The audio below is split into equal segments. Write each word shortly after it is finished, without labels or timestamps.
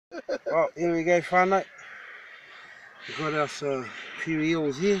Well, here we go, whānau. We've got us a few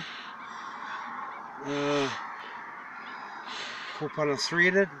eels here. Kōpana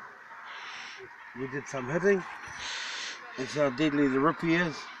threaded. We did some hitting. That's how deadly the rippy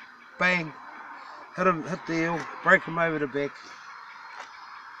is. Bang! Hit the eel, break him over the back.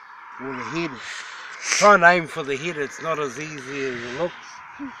 Or the head. Try and aim for the head, it's not as easy as it looks.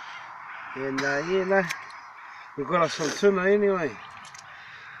 And yeah, no, we've got us some tuna anyway.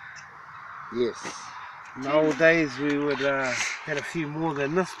 Yes. In the old days we would had a few more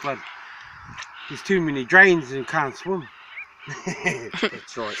than this, but there's too many drains and can't swim.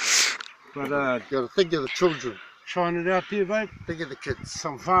 That's right. But you got to think of the children. Trying it out there, babe. Think of the kids.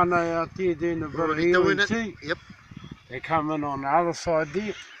 Some whānau out there doing a bit of eeling too. Yep. They come in on the other side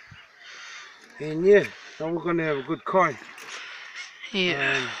there. And yeah, so we're going to have a good kai.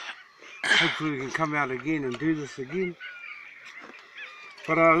 Yeah. And hopefully we can come out again and do this again.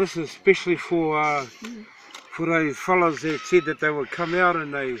 But this is especially for those fellas that said that they would come out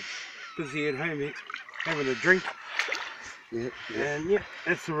and they busy at home having a drink. Yeah. And yeah,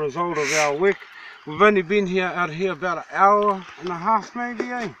 that's the result of our work. We've only been out here about an hour and a half maybe,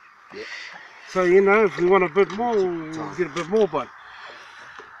 eh? Yeah. So you know, if we want a bit more, we'll get a bit more, but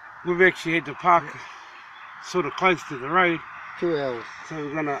we've actually had to park sort of close to the road. 2 hours. So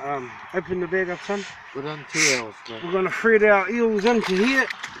we're going to open the bag up, son. We're done 2 hours, mate. We're going to thread our eels into here.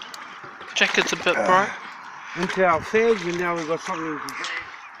 Jacket's a bit bright. Into our fags, and now we've got something to do.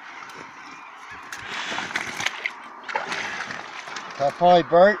 Tapai,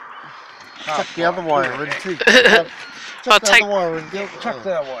 bro. Chuck the other wire in too. Chuck the other wire in. Chuck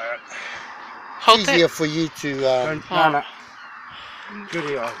that wire. Hold It's easier that. for you to... No.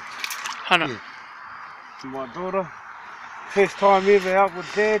 Video. Hold on. Yeah. My daughter. First time ever out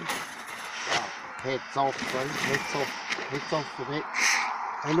with Dad. Hats off, bro. Hats off for that.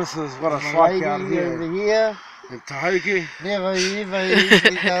 And this is what it's And the like lady out over here here. in Te Hauke. Never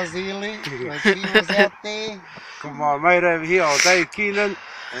usually does Eeling, but she was out there. Got my mate over here, old Dave Keenan,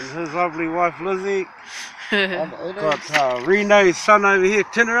 and his lovely wife Lizzie. Got Reno's son over here,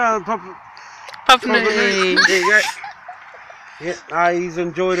 turn around, Papa. Papane. There you go. Yeah, he's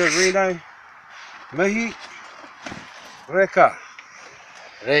enjoyed it, Reno. Mihi. Reka.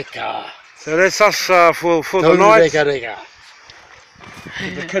 So that's us for the night. Reka.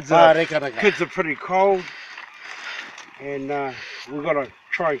 The kids are pretty cold, and we've got to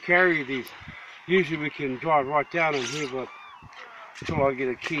try and carry these. Usually we can drive right down in here, but until I get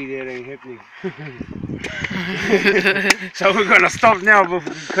a key, that ain't happening. So we're going to stop now, but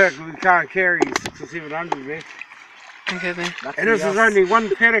we can't carry 600 or 700 there. Okay then. And this is only one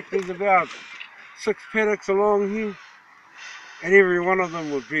paddock. There's about 6 paddocks along here, and every one of them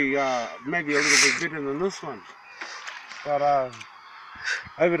would be maybe a little bit better than this one. But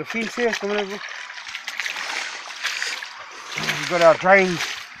over the fence here, come over. We've got our drains.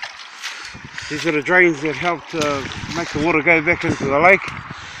 These are the drains that help to make the water go back into the lake.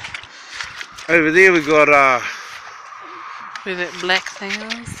 Over there we've got Where that black thing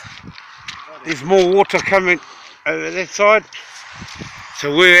is. there's more water coming over that side.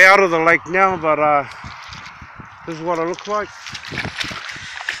 So we're out of the lake now, but this is what it looks like.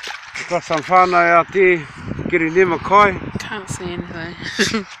 We've got some whānau out there getting them a kai. Can't see anything.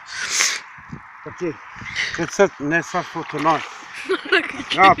 But yeah, that's it, and that's us for tonight.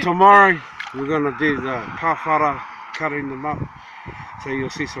 Now tomorrow we're going to do the pāwhara, cutting them up. So you'll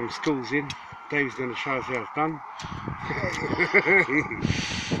see some schools in. Dave's going to show us how it's done.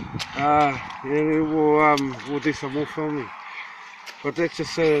 We'll do some more filming. But that's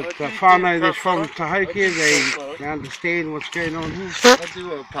just the whānau that's from Te Hauke, they understand what's going on here. I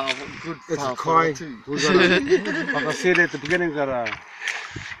do a good It's a kai. We've got like I said at the beginning, we've got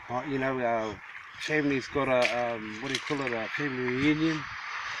you know, our family's got a, what do you call it, a family reunion.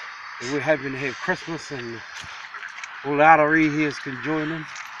 And we're hoping to have Christmas and all the Arahi here can join in.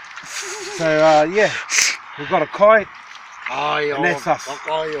 So yeah, we've got a kai, and that's us.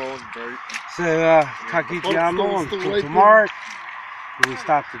 So can't keep you on until tomorrow. We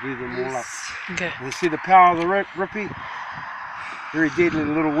start to do them all up. Okay. You see the power of the rippy, very deadly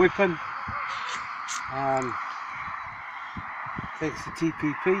little weapon. Thanks to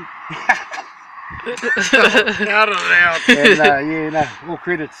TPP. Out of there. And yeah, no, all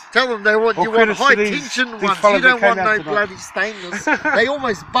credits. Tell them they want, All you want credits high to these tension ones, you fellas that don't want came out no tonight. bloody stainless. They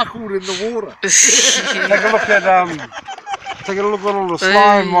almost buckled in the water. Take a look at all the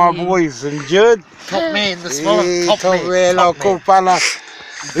slime my boys endured. Top man, this fella, top man. Top man.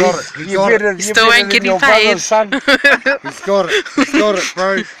 Still ain't getting paid. Son. He's got it,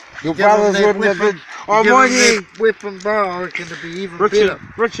 bro. Your brothers wouldn't have been Oh, Give mind him you, that weapon bar, I reckon it'd be even better.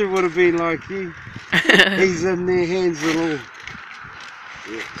 Richard would have been like you. He's in their hands and all.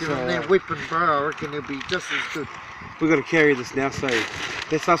 Yeah, Give so, him that weapon bar, I reckon it'll be just as good. we've got to carry this now, so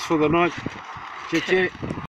that's us for the night. Chit chat.